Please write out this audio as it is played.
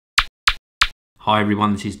Hi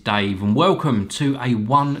everyone, this is Dave and welcome to a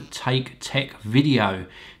one take tech video.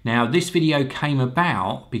 Now this video came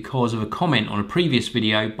about because of a comment on a previous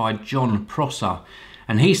video by John Prosser,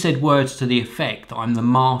 and he said words to the effect that I'm the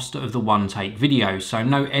master of the one take video, so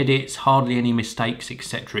no edits, hardly any mistakes,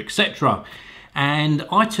 etc, etc. And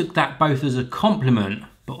I took that both as a compliment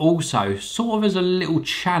but also sort of as a little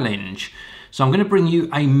challenge. So I'm going to bring you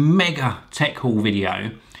a mega tech haul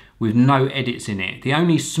video with no edits in it. The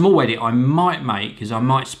only small edit I might make is I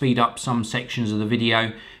might speed up some sections of the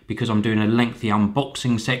video because I'm doing a lengthy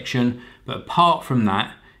unboxing section, but apart from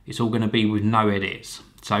that, it's all going to be with no edits.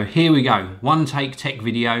 So here we go, one take tech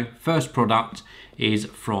video. First product is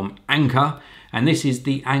from Anker, and this is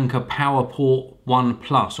the Anker Powerport 1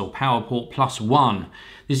 Plus or Powerport Plus 1.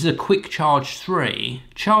 This is a quick charge 3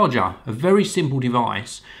 charger, a very simple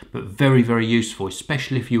device, but very, very useful,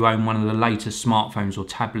 especially if you own one of the latest smartphones or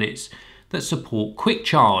tablets that support quick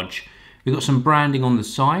charge. We've got some branding on the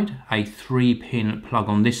side, a 3-pin plug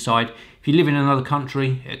on this side. If you live in another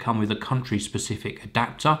country, it'll come with a country-specific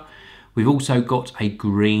adapter. We've also got a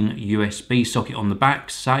green USB socket on the back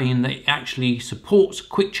saying that it actually supports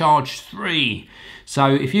quick charge 3.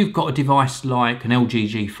 So if you've got a device like an LG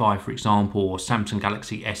G5 for example, or Samsung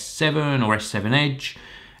Galaxy S7 or S7 Edge,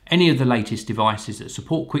 any of the latest devices that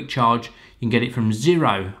support quick charge, you can get it from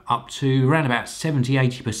 0 up to around about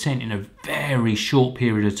 70–80% in a very short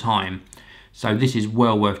period of time. So this is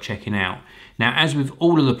well worth checking out. Now, as with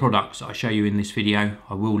all of the products that I show you in this video,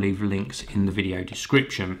 I will leave links in the video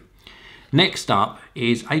description. Next up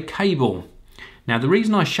is a cable. Now the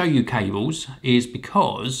reason I show you cables is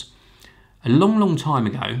because a long time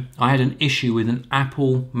ago I had an issue with an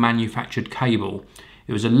Apple manufactured cable.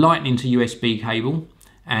 It was a lightning to USB cable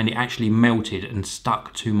and it actually melted and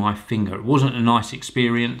stuck to my finger. It wasn't a nice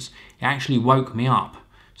experience. It actually woke me up.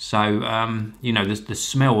 So, you know, the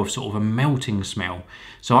smell of sort of a melting smell.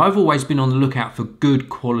 So I've always been on the lookout for good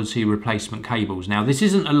quality replacement cables. Now this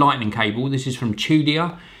isn't a lightning cable, this is from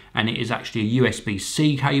Tudia, and it is actually a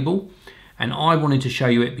USB-C cable. And I wanted to show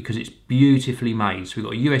you it because it's beautifully made. So we've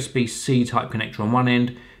got a USB-C type connector on one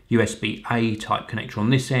end, USB-A type connector on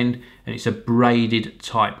this end, and it's a braided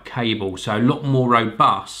type cable. So a lot more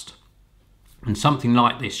robust, and something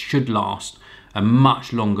like this should last a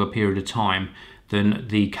much longer period of time than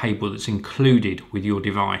the cable that's included with your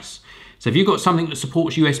device. So if you've got something that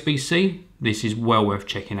supports USB-C, this is well worth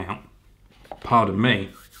checking out. Pardon me.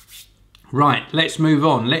 Right, let's move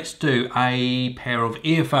on. Let's do a pair of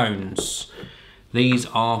earphones. These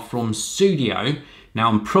are from Sudio. Now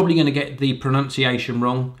I'm probably going to get the pronunciation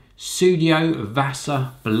wrong. Sudio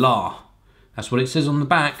Vasa Blah. That's what it says on the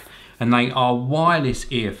back. And they are wireless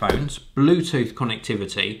earphones, Bluetooth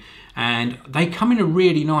connectivity, and they come in a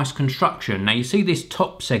really nice construction. Now you see this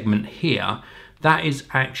top segment here, that is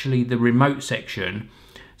actually the remote section.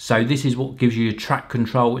 So this is what gives you your track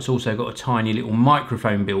control. It's also got a tiny little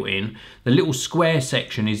microphone built in. The little square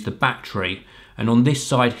section is the battery. And on this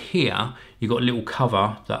side here, you've got a little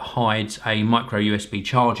cover that hides a micro USB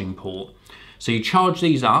charging port. So you charge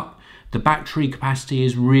these up. The battery capacity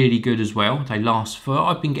is really good as well. They last for,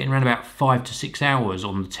 I've been getting around about 5 to 6 hours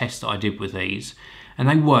on the test that I did with these. And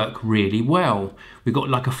they work really well. We've got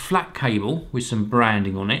like a flat cable with some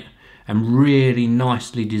branding on it, and really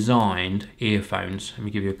nicely designed earphones. Let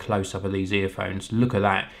me give you a close-up of these earphones. Look at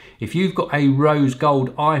that. If you've got a rose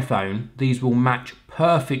gold iPhone, these will match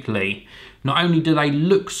perfectly. Not only do they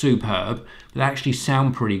look superb, but they actually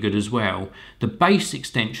sound pretty good as well. The bass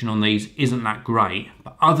extension on these isn't that great,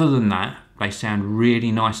 but other than that, they sound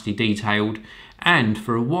really nicely detailed. And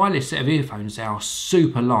for a wireless set of earphones, they are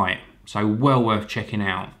super light, so well worth checking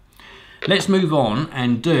out. Let's move on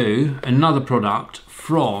and do another product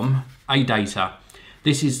from ADATA.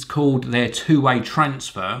 This is called their two-way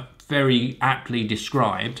transfer, very aptly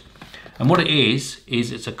described. And what it is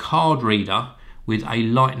it's a card reader with a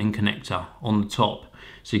lightning connector on the top.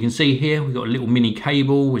 So you can see here we've got a little mini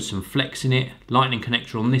cable with some flex in it, lightning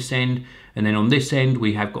connector on this end, and then on this end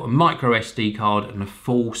we have got a micro SD card and a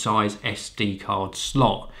full-size SD card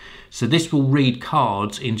slot. So this will read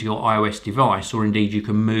cards into your iOS device, or indeed you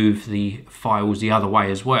can move the files the other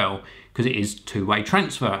way as well, because it is two-way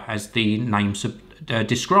transfer as the name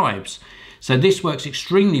describes. So this works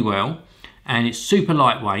extremely well, and it's super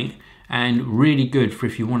lightweight and really good for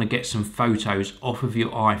if you want to get some photos off of your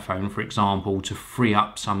iPhone, for example, to free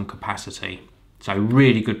up some capacity. So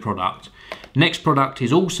really good product. Next product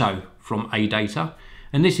is also from ADATA,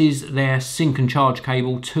 and this is their sync and charge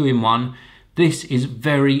cable 2-in-1. This is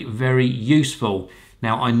very, very useful.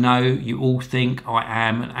 Now I know you all think I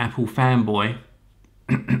am an Apple fanboy,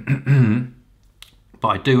 but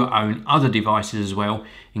I do own other devices as well,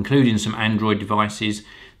 including some Android devices.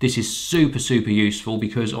 This is super useful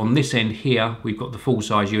because on this end here, we've got the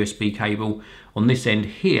full-size USB cable. On this end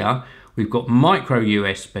here, we've got micro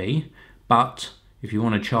USB, but if you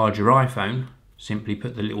want to charge your iPhone, simply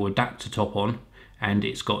put the little adapter top on, and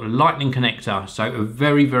it's got a lightning connector, so a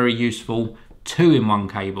very useful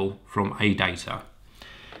 2-in-1 cable from ADATA.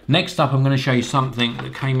 Next up, I'm going to show you something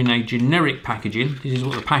that came in a generic packaging. This is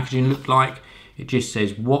what the packaging looked like. It just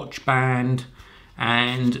says watch band,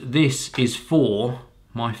 and this is for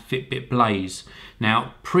my Fitbit Blaze.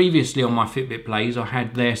 Now, previously on my Fitbit Blaze, I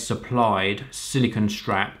had their supplied silicone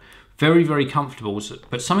strap. Very comfortable,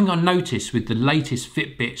 but something I noticed with the latest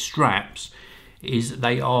Fitbit straps is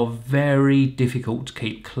they are very difficult to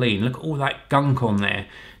keep clean. Look at all that gunk on there.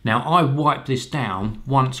 Now, I wipe this down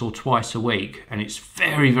once or twice a week, and it's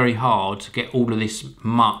very hard to get all of this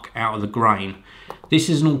muck out of the grain. This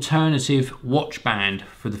is an alternative watch band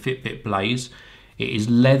for the Fitbit Blaze. It is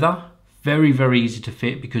leather, very easy to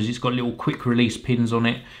fit because it's got little quick release pins on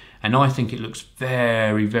it, and I think it looks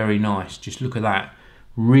very nice. Just look at that.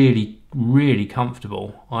 Really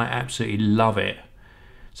comfortable. I absolutely love it.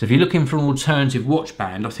 So if you're looking for an alternative watch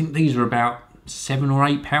band, I think these are about £7 or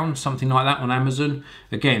 £8, something like that on Amazon.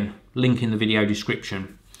 Again, link in the video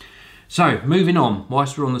description. So moving on,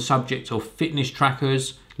 whilst we're on the subject of fitness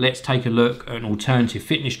trackers, let's take a look at an alternative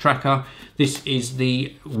fitness tracker. This is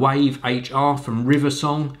the Wave HR from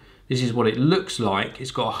Riversong. This is what it looks like.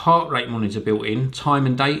 It's got a heart rate monitor built in, time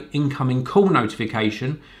and date, incoming call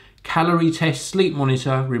notification, calorie test, sleep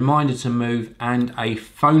monitor, reminder to move, and a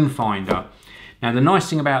phone finder. Now, the nice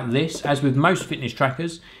thing about this, as with most fitness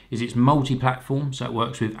trackers, is it's multi-platform, so it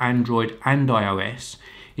works with Android and iOS.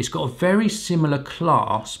 It's got a very similar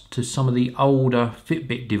clasp to some of the older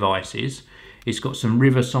Fitbit devices. It's got some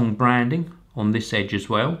Riversong branding on this edge as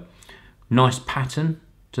well. Nice pattern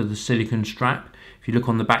to the silicone strap. If you look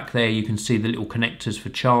on the back there, you can see the little connectors for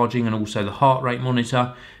charging and also the heart rate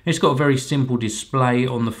monitor. It's got a very simple display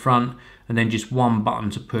on the front and then just one button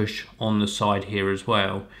to push on the side here as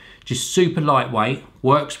well. Just super lightweight,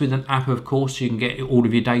 works with an app of course, so you can get all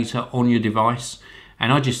of your data on your device,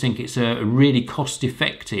 and I just think it's a really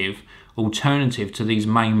cost-effective alternative to these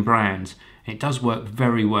main brands. It does work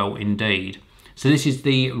very well indeed. So this is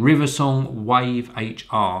the Riversong Wave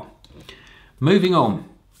HR. Moving on,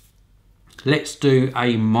 let's do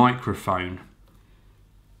a microphone.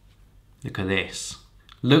 Look at this.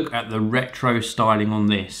 Look at the retro styling on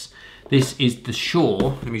this. This is the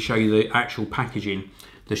Shure, let me show you the actual packaging.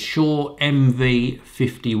 The Shure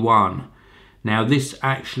MV51. Now this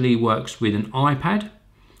actually works with an iPad,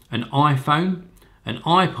 an iPhone, an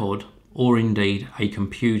iPod, or indeed a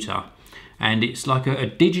computer. And it's like a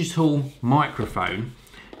digital microphone,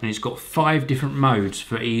 and it's got 5 different modes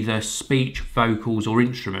for either speech, vocals, or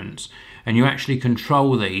instruments. And you actually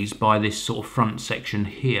control these by this sort of front section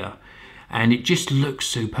here. And it just looks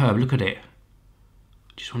superb, look at it.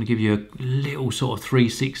 Just want to give you a little sort of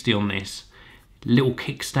 360 on this. Little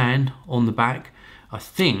kickstand on the back. I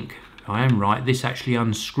think, if I am right, this actually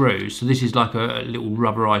unscrews. So this is like a little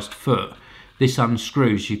rubberized foot. This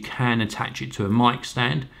unscrews, you can attach it to a mic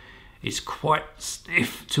stand. It's quite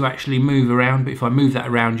stiff to actually move around, but if I move that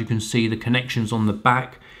around, you can see the connections on the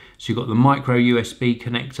back. So you've got the micro USB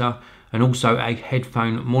connector and also a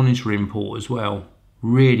headphone monitoring port as well.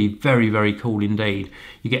 Really very cool indeed.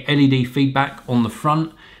 You get LED feedback on the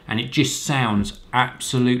front, and it just sounds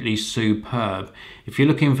absolutely superb. If you're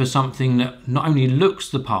looking for something that not only looks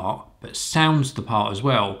the part, but sounds the part as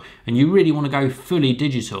well, and you really want to go fully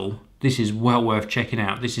digital, this is well worth checking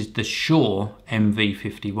out. This is the Shure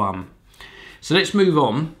MV51. So let's move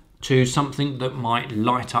on to something that might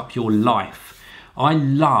light up your life. I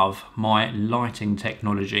love my lighting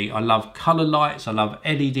technology. I love colour lights, I love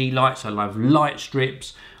LED lights, I love light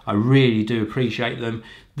strips. I really do appreciate them.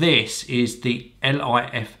 This is the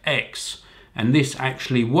LIFX, and this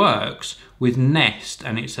actually works with Nest,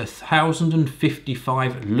 and it's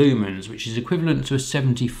 1055 lumens, which is equivalent to a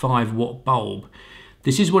 75 watt bulb.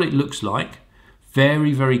 This is what it looks like.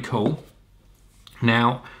 Very cool.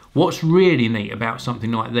 Now, what's really neat about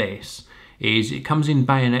something like this is it comes in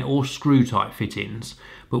bayonet or screw type fittings,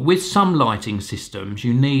 but with some lighting systems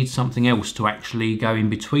you need something else to actually go in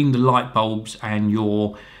between the light bulbs and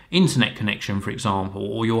your internet connection, for example,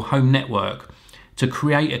 or your home network, to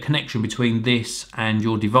create a connection between this and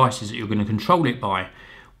your devices that you're going to control it by.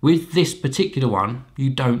 With this particular one, you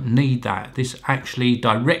don't need that. This actually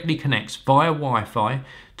directly connects via Wi-Fi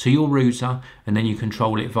to your router, and then you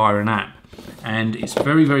control it via an app. And it's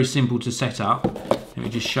very simple to set up. Let me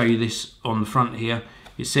just show you this on the front here.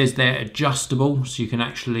 It says they're adjustable, so you can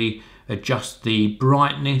actually adjust the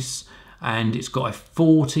brightness, and it's got a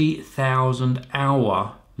 40,000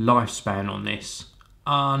 hour lifespan on this.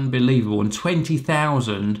 Unbelievable. And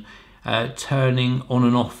 20,000 turning on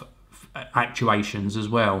and off actuations as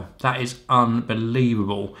well. That is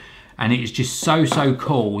unbelievable. And it is just so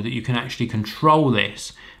cool that you can actually control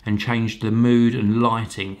this and change the mood and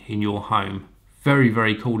lighting in your home.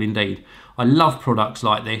 Very cool indeed. I love products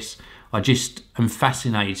like this. I just am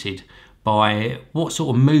fascinated by what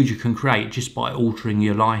sort of mood you can create just by altering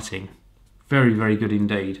your lighting. Very good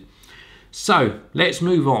indeed. So let's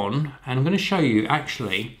move on, and I'm going to show you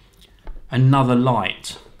actually another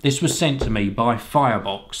light. This was sent to me by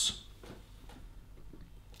Firebox.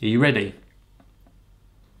 Are you ready?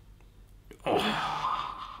 Oh.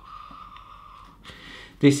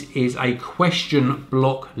 This is a question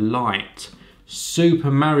block light.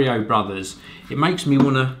 Super Mario Brothers. It makes me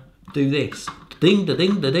want to do this. Ding da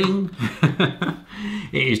ding da ding.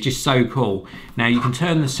 It is just so cool. Now you can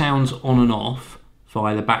turn the sounds on and off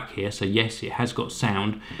via the back here. So yes, it has got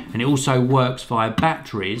sound, and it also works via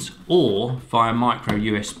batteries or via micro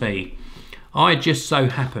USB. I just so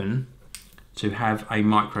happen to have a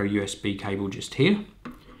micro USB cable just here.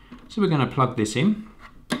 So we're going to plug this in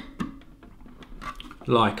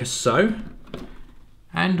like so,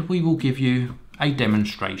 and we will give you a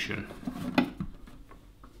demonstration.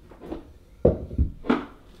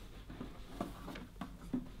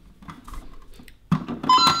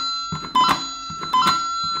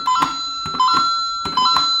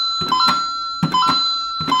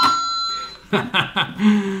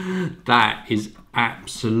 That is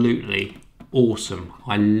absolutely awesome.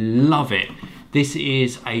 I love it. This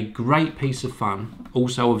is a great piece of fun.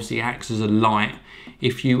 Also obviously acts as a light.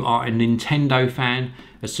 If you are a Nintendo fan,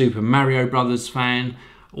 a Super Mario Brothers fan,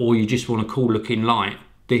 or you just want a cool looking light,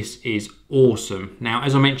 this is awesome. Now,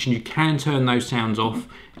 as I mentioned, you can turn those sounds off.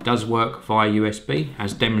 It does work via USB,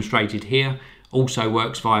 as demonstrated here. Also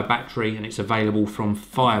works via battery, and it's available from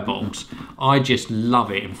Firebox. I just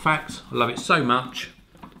love it. In fact, I love it so much.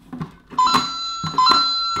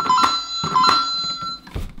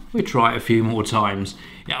 We'll try it a few more times.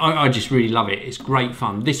 Yeah, I just really love it. It's great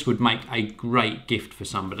fun. This would make a great gift for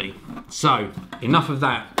somebody. So, enough of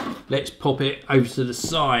that. Let's pop it over to the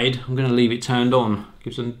side. I'm going to leave it turned on.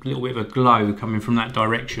 Gives a little bit of a glow coming from that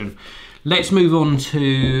direction. Let's move on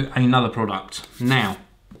to another product. Now,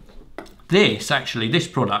 this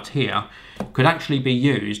product here could actually be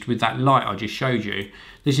used with that light I just showed you.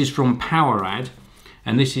 This is from Poweradd,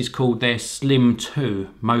 and this is called their Slim 2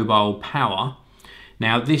 Mobile Power.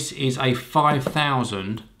 Now this is a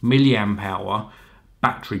 5,000 milliamp hour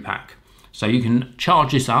battery pack. So you can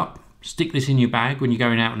charge this up, stick this in your bag when you're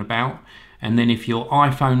going out and about, and then if your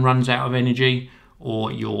iPhone runs out of energy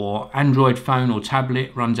or your Android phone or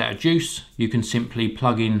tablet runs out of juice, you can simply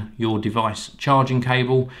plug in your device charging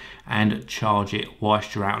cable and charge it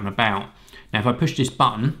whilst you're out and about. Now if I push this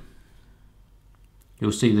button,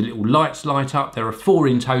 you'll see the little lights light up. There are 4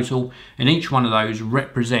 in total, and each one of those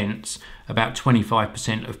represents about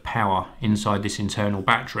 25% of power inside this internal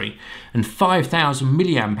battery. And 5,000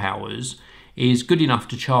 milliamp hours is good enough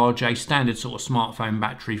to charge a standard sort of smartphone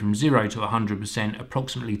battery from 0 to 100%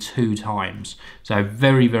 approximately 2 times. So a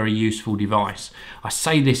very useful device. I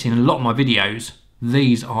say this in a lot of my videos.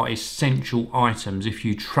 These are essential items if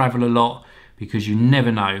you travel a lot, because you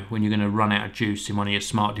never know when you're going to run out of juice in one of your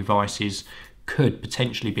smart devices. Could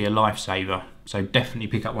potentially be a lifesaver, so definitely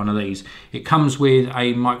pick up one of these. It comes with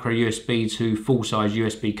a micro USB to full-size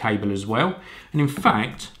USB cable as well, and in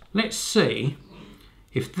fact let's see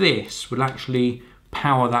if this will actually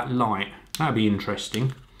power that light. That'd be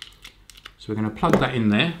interesting. So we're going to plug that in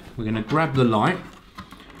there. We're going to grab the light,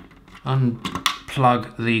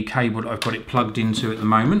 unplug the cable that I've got it plugged into at the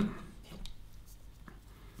moment,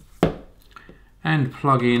 and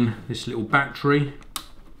plug in this little battery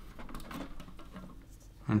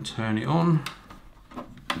and turn it on.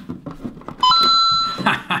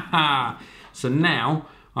 So now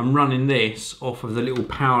I'm running this off of the little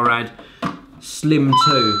Poweradd Slim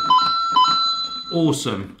 2.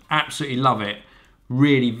 Awesome, absolutely love it.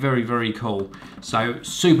 Really very cool. So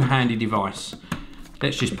super handy device.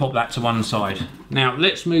 Let's just pop that to one side. Now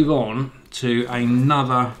let's move on to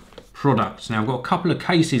another product. Now I've got a couple of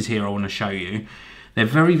cases here I want to show you. They're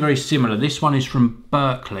very similar. This one is from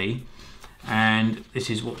Burkley, and this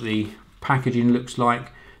is what the packaging looks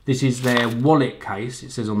like. This is their wallet case,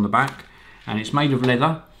 it says on the back, and it's made of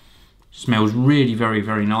leather. Smells really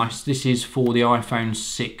very nice. This is for the iPhone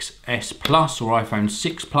 6s Plus or iPhone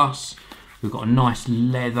 6 Plus. We've got a nice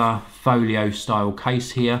leather folio style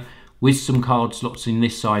case here with some card slots in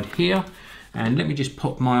this side here. And let me just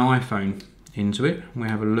pop my iPhone into it. We'll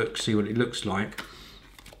have a look, see what it looks like.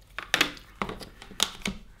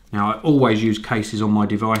 Now, I always use cases on my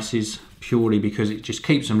devices purely because it just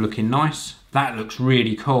keeps them looking nice. That looks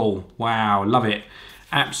really cool. Wow, love it.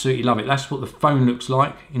 Absolutely love it. That's what the phone looks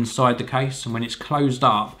like inside the case, and when it's closed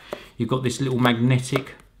up, you've got this little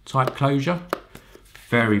magnetic type closure.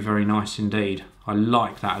 Very, very nice indeed. I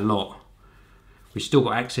like that a lot. We've still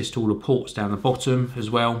got access to all the ports down the bottom as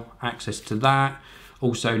well. Access to that.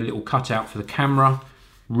 Also a little cutout for the camera.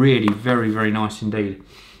 Really very, very nice indeed.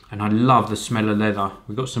 And I love the smell of leather.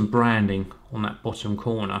 We've got some branding on that bottom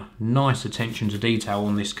corner. Nice attention to detail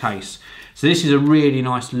on this case. So this is a really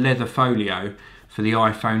nice leather folio for the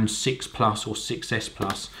iPhone 6 Plus or 6S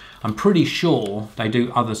Plus. I'm pretty sure they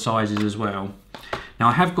do other sizes as well. Now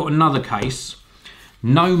I have got another case.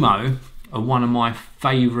 Knomo are one of my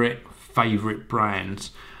favourite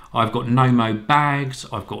brands. I've got Knomo bags,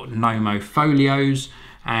 I've got Knomo folios,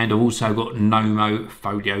 and I've also got Knomo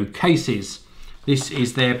folio cases. This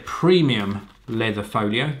is their premium leather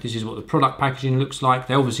folio. This is what the product packaging looks like.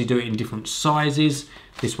 They obviously do it in different sizes.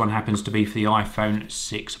 This one happens to be for the iPhone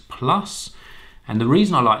 6 Plus. And the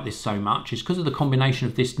reason I like this so much is because of the combination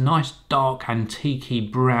of this nice dark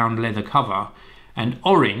antique brown leather cover and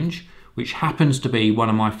orange, which happens to be one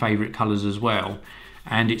of my favourite colours as well.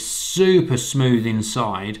 And it's super smooth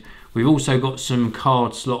inside. We've also got some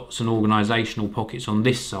card slots and organisational pockets on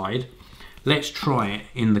this side. Let's try it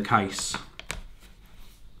in the case.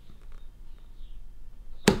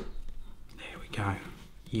 There we go.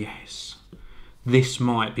 Yes. This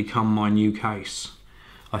might become my new case.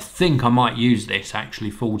 I think I might use this actually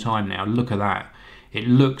full time now. Look at that. It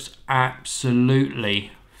looks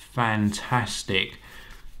absolutely fantastic.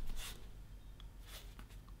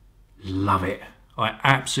 Love it. I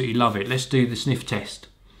absolutely love it. Let's do the sniff test.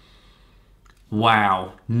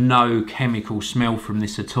 Wow, no chemical smell from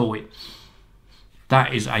this at all.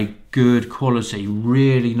 That is a good quality,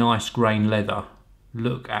 really nice grain leather.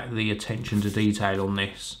 Look at the attention to detail on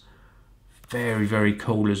this. Very, very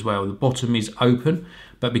cool as well. The bottom is open,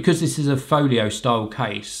 but because this is a folio style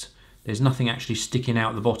case, there's nothing actually sticking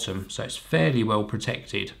out the bottom, so it's fairly well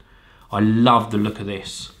protected. I love the look of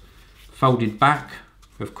this. Folded back,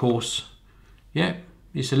 of course. Yeah,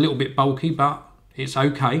 it's a little bit bulky, but it's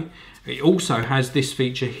okay. It also has this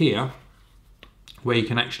feature here where you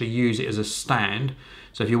can actually use it as a stand.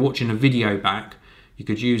 So if you're watching a video back, you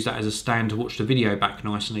could use that as a stand to watch the video back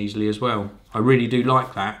nice and easily as well. I really do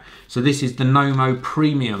like that. So this is the Knomo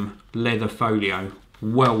Premium Leather Folio.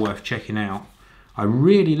 Well worth checking out. I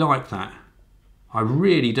really like that. I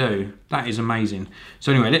really do. That is amazing.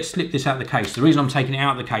 So anyway, let's slip this out of the case. The reason I'm taking it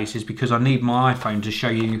out of the case is because I need my iPhone to show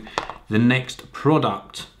you the next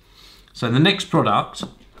product. So the next product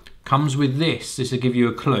comes with this. This will give you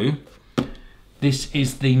a clue. This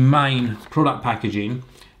is the main product packaging,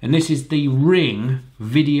 and this is the Ring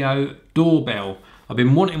Video Doorbell. I've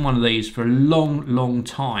been wanting one of these for a long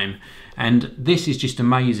time, and this is just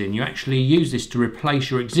amazing. You actually use this to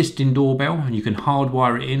replace your existing doorbell, and you can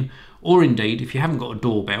hardwire it in, or indeed, if you haven't got a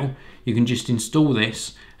doorbell, you can just install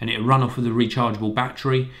this and it'll run off with a rechargeable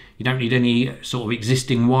battery. You don't need any sort of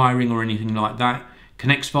existing wiring or anything like that.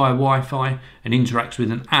 Connects via Wi-Fi and interacts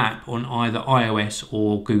with an app on either iOS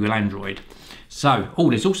or Google Android. So, oh,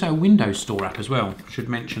 there's also a Windows Store app as well. Should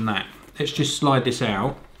mention that. Let's just slide this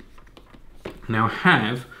out. Now, I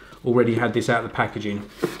have already had this out of the packaging,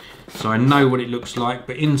 so I know what it looks like,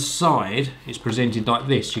 but inside it's presented like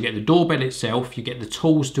this. You get the doorbell itself, you get the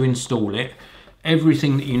tools to install it,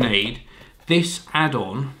 everything that you need. This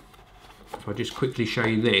add-on, if I just quickly show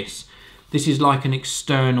you this, this is like an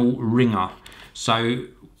external ringer. So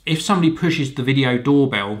if somebody pushes the video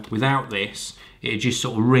doorbell without this, it just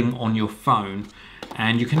sort of ring on your phone.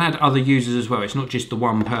 And you can add other users as well. It's not just the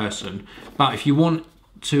one person. But if you want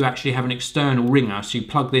to actually have an external ringer, so you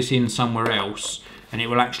plug this in somewhere else and it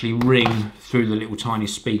will actually ring through the little tiny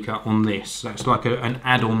speaker on this. That's like an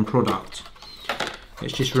add-on product.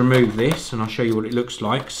 Let's just remove this and I'll show you what it looks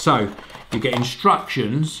like. So you get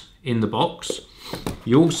instructions in the box.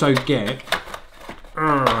 You also get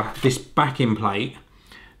this backing plate.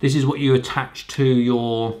 This is what you attach to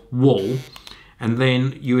your wall, and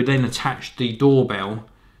then you would then attach the doorbell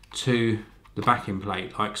to the backing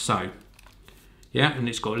plate like so. Yeah, and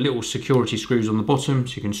it's got little security screws on the bottom,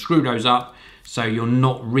 so you can screw those up so you're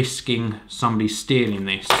not risking somebody stealing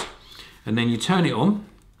this. And then you turn it on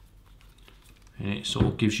and it sort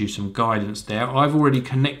of gives you some guidance there. I've already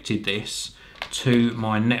connected this to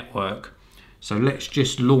my network, so let's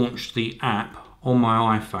just launch the app on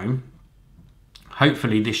my iPhone.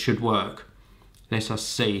 Hopefully this should work. Let us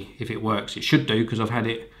see if it works. It should do, because I've had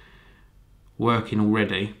it working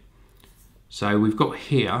already. So we've got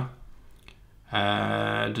here,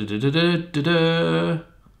 yeah,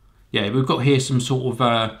 we've got here some sort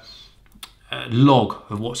of log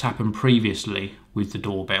of what's happened previously with the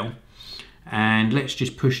doorbell. And let's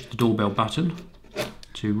just push the doorbell button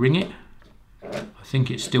to ring it. I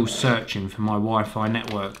think it's still searching for my Wi-Fi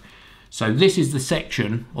network. So this is the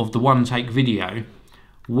section of the one take video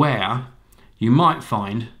where you might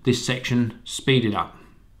find this section speeded up.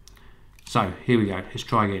 So here we go, let's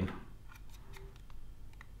try again.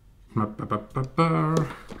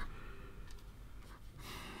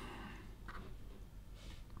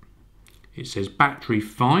 It says battery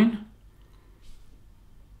fine.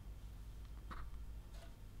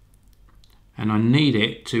 And I need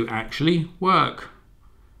it to actually work.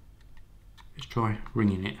 Let's try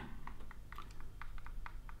ringing it.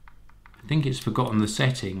 I think it's forgotten the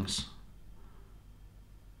settings.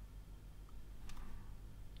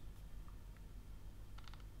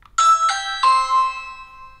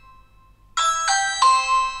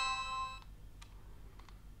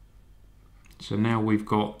 So now we've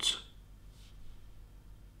got,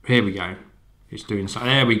 here we go. It's doing so,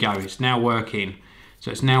 there we go, it's now working.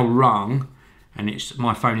 So it's now rung. And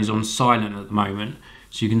my phone is on silent at the moment,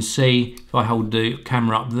 so you can see if I hold the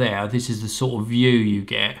camera up there, this is the sort of view you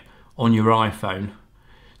get on your iPhone.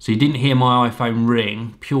 So you didn't hear my iPhone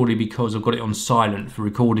ring purely because I've got it on silent for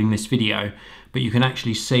recording this video, but you can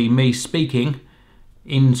actually see me speaking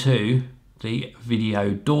into the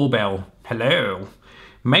video doorbell. Hello,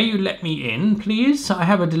 may you let me in please? I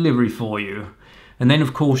have a delivery for you. And then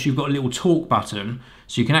of course you've got a little talk button,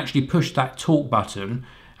 so you can actually push that talk button.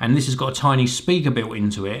 And this has got a tiny speaker built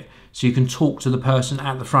into it, so you can talk to the person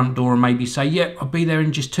at the front door and maybe say, yep, I'll be there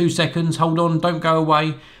in just 2 seconds, hold on, don't go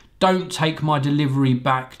away. Don't take my delivery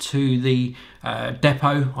back to the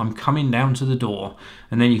depot, I'm coming down to the door.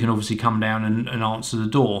 And then you can obviously come down and answer the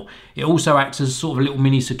door. It also acts as sort of a little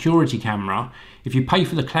mini security camera. If you pay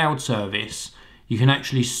for the cloud service, you can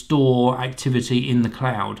actually store activity in the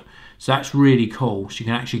cloud. So that's really cool. So you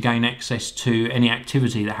can actually gain access to any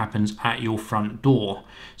activity that happens at your front door.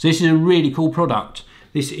 So this is a really cool product.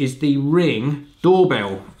 This is the Ring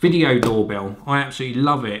doorbell, video doorbell. I absolutely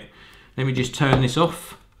love it. Let me just turn this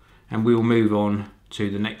off and we'll move on to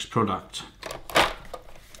the next product.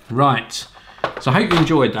 Right, so I hope you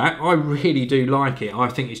enjoyed that. I really do like it. I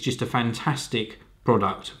think it's just a fantastic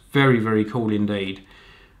product. Very, very cool indeed.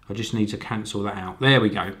 I just need to cancel that out. There we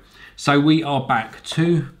go. So we are back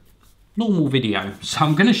to normal video. So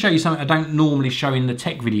I'm going to show you something I don't normally show in the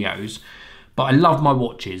tech videos, but I love my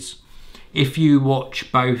watches. If you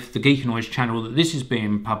watch both the Geekanoids channel that this is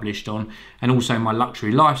being published on and also my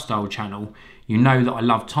luxury lifestyle channel, you know that I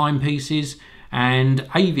love timepieces, and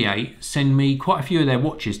Aviate send me quite a few of their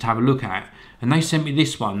watches to have a look at, and they sent me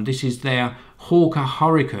this one. This is their Hawker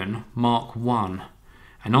Hurricane Mark 1.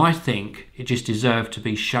 And I think it just deserved to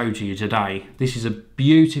be shown to you today. This is a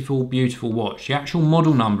beautiful, beautiful watch. The actual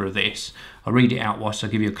model number of this, I'll read it out whilst I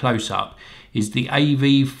give you a close-up, is the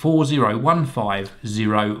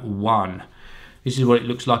AV401501. This is what it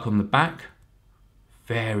looks like on the back.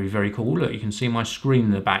 Very, very cool. Look, you can see my screen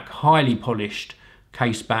in the back. Highly polished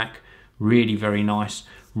case back. Really very nice.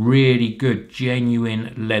 Really good,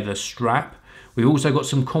 genuine leather strap. We've also got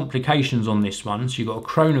some complications on this one. So you've got a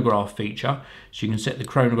chronograph feature. So you can set the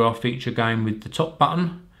chronograph feature going with the top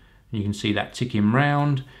button. And you can see that ticking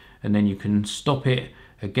round. And then you can stop it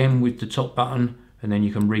again with the top button. And then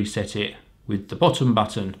you can reset it with the bottom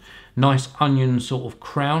button. Nice onion sort of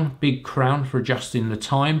crown, big crown for adjusting the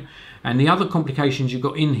time. And the other complications you've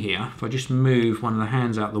got in here, if I just move one of the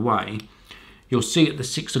hands out of the way, you'll see at the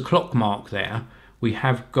 6 o'clock mark there, we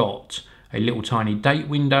have got a little tiny date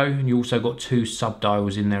window, and you also got 2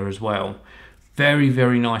 subdials in there as well. Very,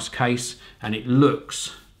 very nice case, and it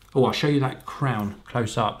looks, oh, I'll show you that crown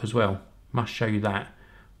close up as well. Must show you that.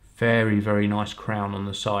 Very, very nice crown on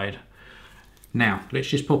the side. Now, let's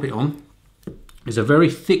just pop it on. It's a very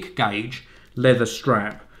thick gauge leather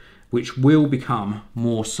strap, which will become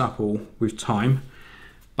more supple with time,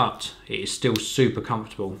 but it is still super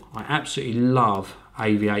comfortable. I absolutely love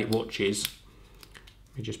Aviate watches.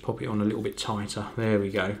 Let me just pop it on a little bit tighter. There we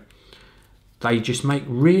go. They just make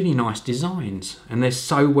really nice designs, and they're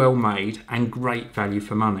so well made and great value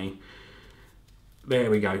for money. There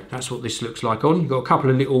we go. That's what this looks like on. You've got a couple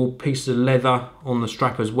of little pieces of leather on the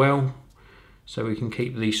strap as well, so we can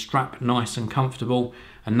keep the strap nice and comfortable,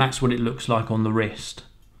 and that's what it looks like on the wrist.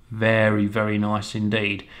 Very, very nice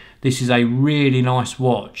indeed. This is a really nice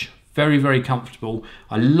watch. Very, very comfortable.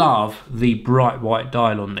 I love the bright white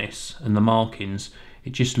dial on this and the markings.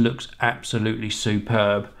 It just looks absolutely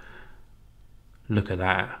superb. Look at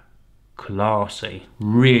that. classy.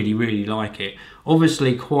 Really, really like it.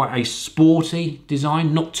 Obviously quite a sporty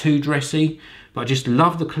design, not too dressy, but I just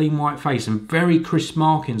love the clean white face and very crisp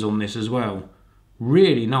markings on this as well.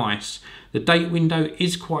 Really nice. The date window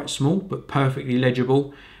is quite small but perfectly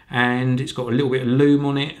legible, and it's got a little bit of lume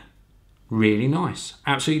on it. Really nice.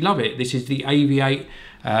 Absolutely love it. This is the AV8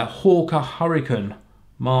 Hawker Hurricane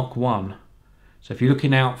Mark 1. So if you're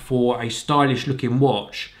looking out for a stylish looking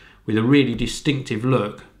watch with a really distinctive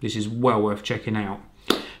look, this is well worth checking out.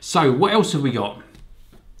 So what else have we got?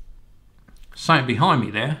 Something behind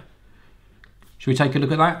me there. Should we take a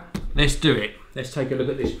look at that? Let's do it. Let's take a look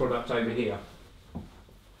at this product over here.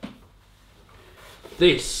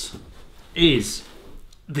 This is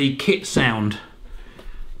the Kitsound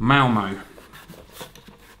Malmo.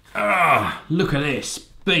 Look at this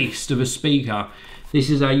beast of a speaker. This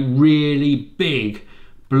is a really big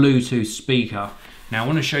Bluetooth speaker. Now I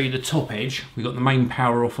want to show you the top edge. We've got the main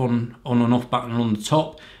power off on and off button on the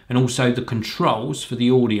top, and also the controls for the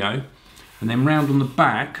audio. And then round on the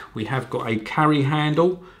back we have got a carry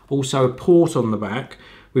handle, also a port on the back.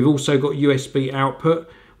 We've also got USB output.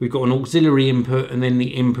 We've got an auxiliary input, and then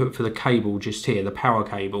the input for the cable just here, the power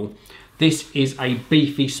cable. This is a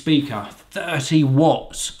beefy speaker, 30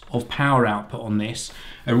 watts of power output on this.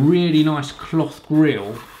 A really nice cloth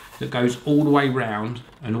grille that goes all the way round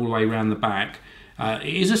and all the way around the back.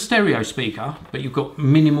 It is a stereo speaker, but you've got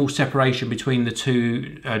minimal separation between the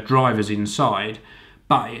two drivers inside,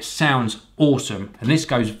 but it sounds awesome. And this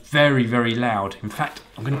goes very, very loud. In fact,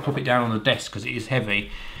 I'm going to pop it down on the desk because it is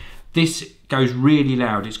heavy. This goes really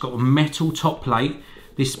loud. It's got a metal top plate.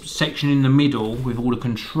 This section in the middle with all the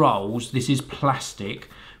controls, this is plastic,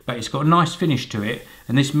 but it's got a nice finish to it.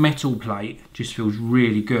 And this metal plate just feels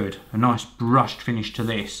really good. A nice brushed finish to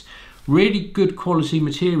this. Really good quality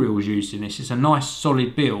materials used in this. It's a nice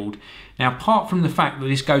solid build. Now, apart from the fact that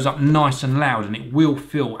this goes up nice and loud and it will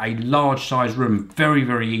fill a large size room very,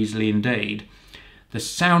 very easily indeed, the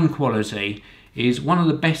sound quality is one of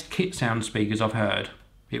the best Kitsound speakers I've heard.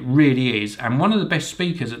 It really is, and one of the best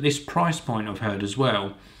speakers at this price point I've heard as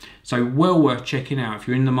well. So well worth checking out if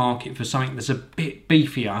you're in the market for something that's a bit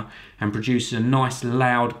beefier and produces a nice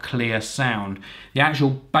loud clear sound. The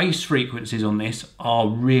actual bass frequencies on this are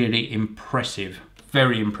really impressive,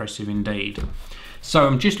 very impressive indeed. So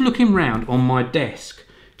I'm just looking round on my desk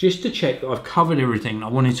just to check that I've covered everything I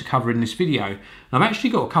wanted to cover in this video. And I've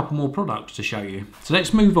actually got a couple more products to show you. So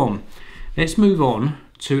let's move on. Let's move on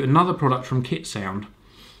to another product from Kitsound.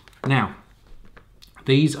 Now,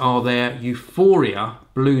 these are their Euphoria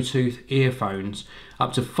Bluetooth earphones,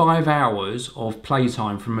 up to 5 hours of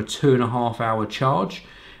playtime from a 2.5 hour charge,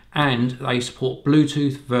 and they support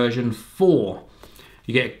Bluetooth version 4.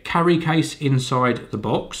 You get a carry case inside the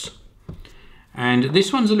box, and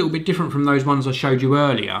this one's a little bit different from those ones I showed you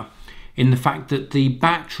earlier in the fact that the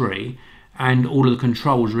battery and all of the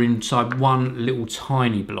controls are inside one little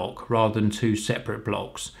tiny block rather than two separate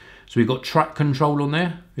blocks. So we've got track control on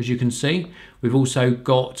there, as you can see. We've also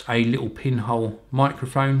got a little pinhole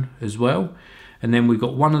microphone as well. And then we've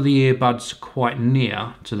got one of the earbuds quite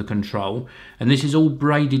near to the control. And this is all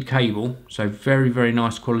braided cable, so very, very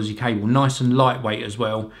nice quality cable. Nice and lightweight as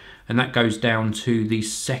well. And that goes down to the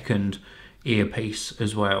second earpiece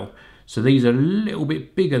as well. So these are a little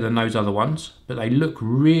bit bigger than those other ones, but they look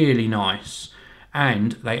really nice.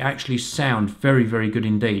 And they actually sound very, very good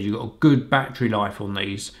indeed. You've got a good battery life on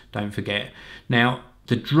these, don't forget. Now,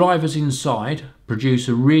 the drivers inside produce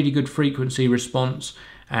a really good frequency response,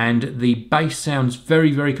 and the bass sounds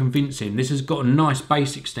very, very convincing. This has got a nice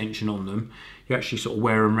bass extension on them. You actually sort of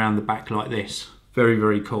wear them around the back like this. Very,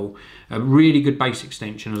 very cool. A really good bass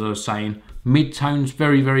extension, as I was saying. Mid-tones,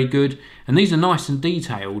 very, very good. And these are nice and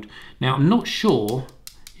detailed. Now, I'm not sure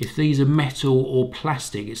if these are metal or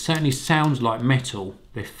plastic. It certainly sounds like metal.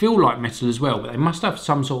 They feel like metal as well, but they must have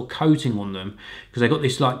some sort of coating on them because they've got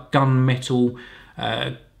this like gunmetal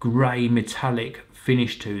grey metallic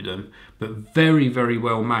finish to them, but very, very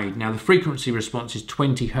well made. Now the frequency response is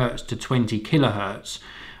 20 Hertz to 20 kilohertz,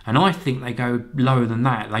 and I think they go lower than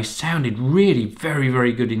that. They sounded really very,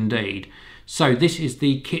 very good indeed. So this is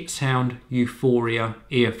the Kitsound Euphoria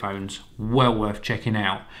earphones, well worth checking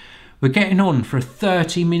out. We're getting on for a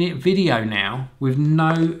 30-minute video now with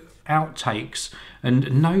no outtakes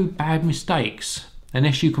and no bad mistakes,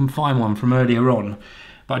 unless you can find one from earlier on.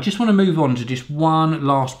 But I just want to move on to just one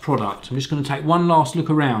last product. I'm just going to take one last look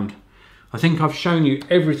around. I think I've shown you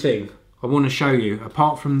everything I want to show you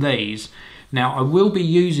apart from these. Now I will be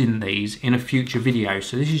using these in a future video,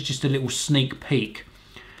 so this is just a little sneak peek.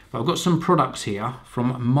 But I've got some products here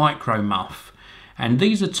from Micromuff, and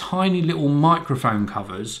these are tiny little microphone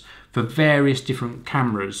covers for various different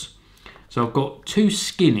cameras. So I've got two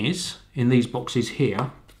skinnies in these boxes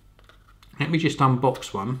here. Let me just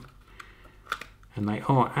unbox one. And they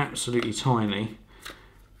are absolutely tiny.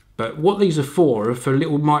 But what these are for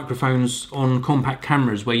little microphones on compact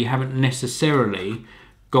cameras where you haven't necessarily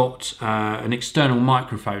got an external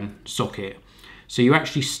microphone socket. So you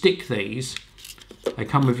actually stick these, they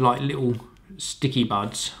come with like little sticky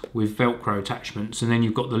buds with Velcro attachments, and then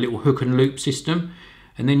you've got the little hook and loop system,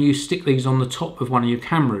 and then you stick these on the top of one of your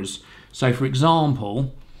cameras. So for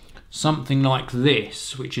example, something like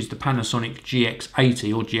this, which is the Panasonic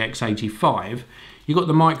GX80 or GX85, you've got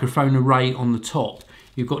the microphone array on the top.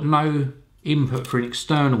 You've got no input for an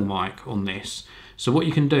external mic on this. So what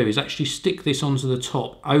you can do is actually stick this onto the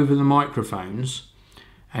top over the microphones,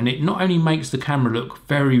 and it not only makes the camera look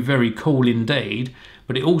very, very cool indeed,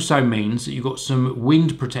 but it also means that you've got some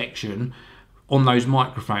wind protection on those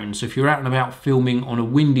microphones. So if you're out and about filming on a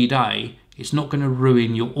windy day, it's not going to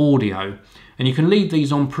ruin your audio. And you can leave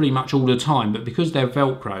these on pretty much all the time, but because they're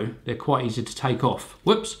Velcro, they're quite easy to take off.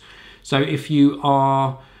 Whoops. So if you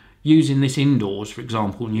are using this indoors, for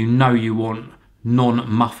example, and you know you want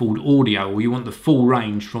non-muffled audio, or you want the full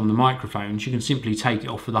range from the microphones, you can simply take it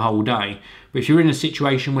off for the whole day. But if you're in a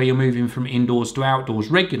situation where you're moving from indoors to outdoors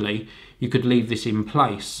regularly, you could leave this in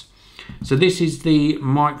place. So this is the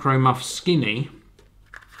Micromuff Skinny,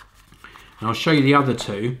 and I'll show you the other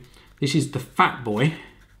two. This is the Fat Boy.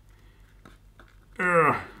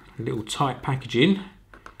 A little tight packaging.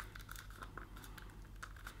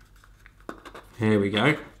 There we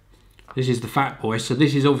go. This is the Fat Boy, so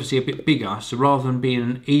this is obviously a bit bigger, so rather than being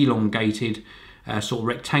an elongated sort of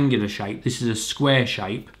rectangular shape, this is a square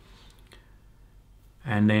shape.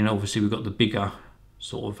 And then obviously we've got the bigger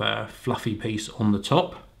sort of fluffy piece on the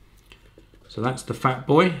top. So that's the Fat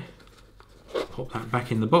Boy. Pop that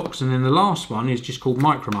back in the box, and then the last one is just called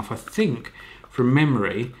Micromuff. I think from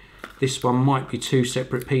memory this one might be two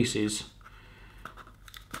separate pieces.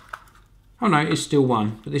 Oh no, it's still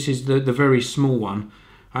one, but this is the very small one.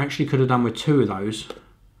 I actually could have done with two of those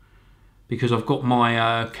because I've got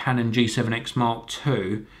my Canon G7X Mark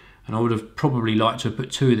II, and I would have probably liked to have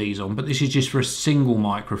put two of these on, but this is just for a single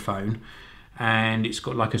microphone, and it's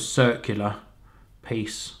got like a circular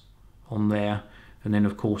piece on there, and then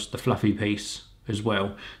of course the fluffy piece as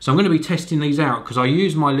well. So I'm going to be testing these out because I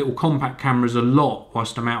use my little compact cameras a lot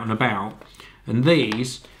whilst I'm out and about, and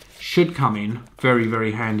these should come in very,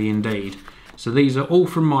 very handy indeed. So these are all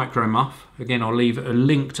from Micromuff. Again, I'll leave a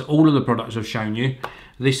link to all of the products I've shown you.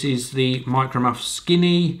 This is the Micromuff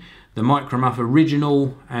Skinny, the Micromuff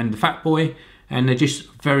Original, and the Fat Boy, and they're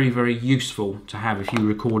just very, very useful to have if you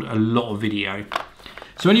record a lot of video.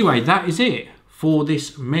 So anyway, that is it for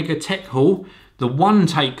this mega tech haul, the one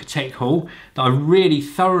take tech haul that I really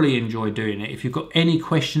thoroughly enjoyed doing it. If you've got any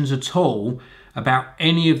questions at all about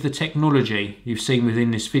any of the technology you've seen within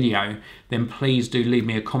this video, then please do leave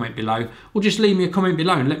me a comment below, or just leave me a comment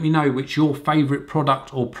below and let me know which your favourite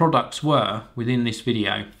product or products were within this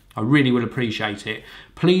video. I really would appreciate it.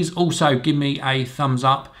 Please also give me a thumbs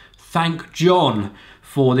up. Thank John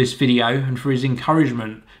for this video and for his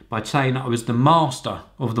encouragement by saying that I was the master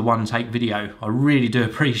of the one take video. I really do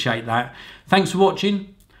appreciate that. Thanks for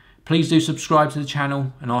watching. Please do subscribe to the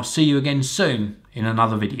channel, and I'll see you again soon in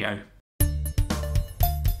another video.